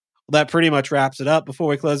 Well, that pretty much wraps it up. Before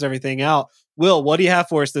we close everything out, Will, what do you have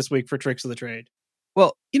for us this week for Tricks of the Trade?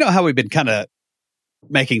 Well, you know how we've been kind of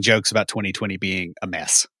making jokes about 2020 being a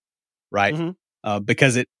mess, right? Mm-hmm.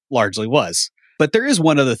 Because it largely was. But there is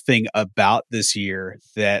one other thing about this year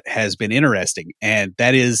that has been interesting, and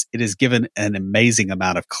that is it has given an amazing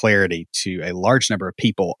amount of clarity to a large number of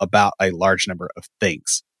people about a large number of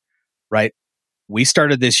things, right? We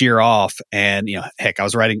started this year off and, I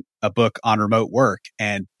was writing a book on remote work,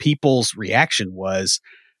 and people's reaction was,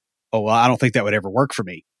 oh, well, I don't think that would ever work for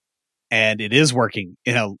me. And it is working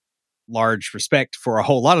in a large respect for a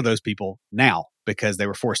whole lot of those people now because they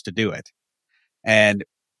were forced to do it. And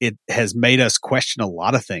it has made us question a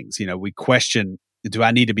lot of things. We question, do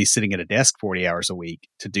I need to be sitting at a desk 40 hours a week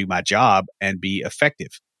to do my job and be effective?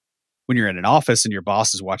 When you're in an office and your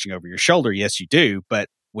boss is watching over your shoulder, yes, you do. But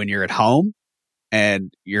when you're at home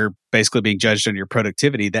and you're basically being judged on your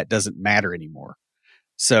productivity, that doesn't matter anymore.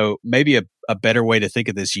 So maybe a better way to think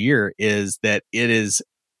of this year is that it is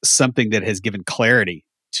something that has given clarity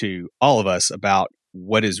to all of us about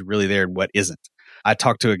what is really there and what isn't. I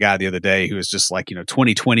talked to a guy the other day who was just like,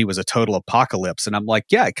 2020 was a total apocalypse. And I'm like,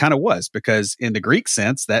 yeah, it kind of was, because in the Greek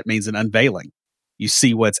sense, that means an unveiling. You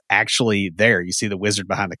see what's actually there. You see the wizard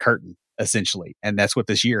behind the curtain, essentially. And that's what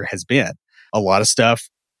this year has been. A lot of stuff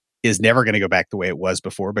is never going to go back the way it was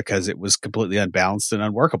before because it was completely unbalanced and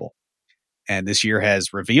unworkable. And this year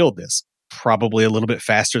has revealed this, probably a little bit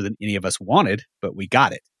faster than any of us wanted, but we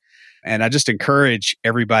got it. And I just encourage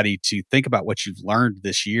everybody to think about what you've learned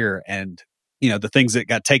this year and the things that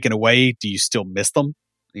got taken away, do you still miss them?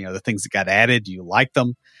 The things that got added, do you like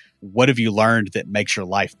them? What have you learned that makes your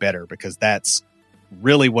life better? Because that's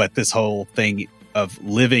really what this whole thing of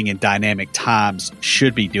living in dynamic times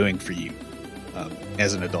should be doing for you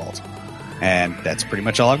as an adult. And that's pretty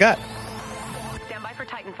much all I've got. Stand by for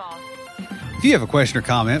Titanfall. If you have a question or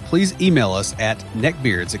comment, please email us at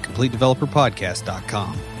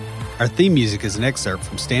neckbeards@CompleteDeveloperPodcast.com. Our theme music is an excerpt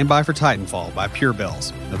from Stand By for Titanfall by Pure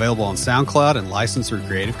Bells, available on SoundCloud and licensed through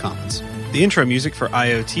Creative Commons. The intro music for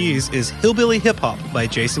IoTs is Hillbilly Hip Hop by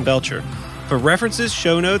Jason Belcher. For references,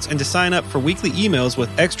 show notes, and to sign up for weekly emails with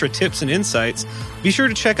extra tips and insights, be sure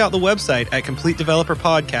to check out the website at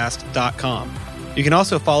CompleteDeveloperPodcast.com. You can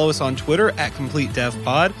also follow us on Twitter at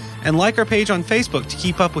CompleteDevPod and like our page on Facebook to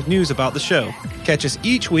keep up with news about the show. Catch us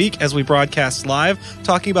each week as we broadcast live,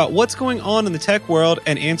 talking about what's going on in the tech world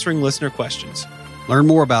and answering listener questions. Learn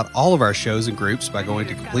more about all of our shows and groups by going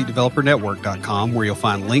to CompleteDeveloperNetwork.com, where you'll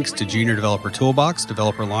find links to Junior Developer Toolbox,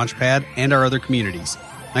 Developer Launchpad, and our other communities.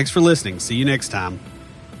 Thanks for listening. See you next time.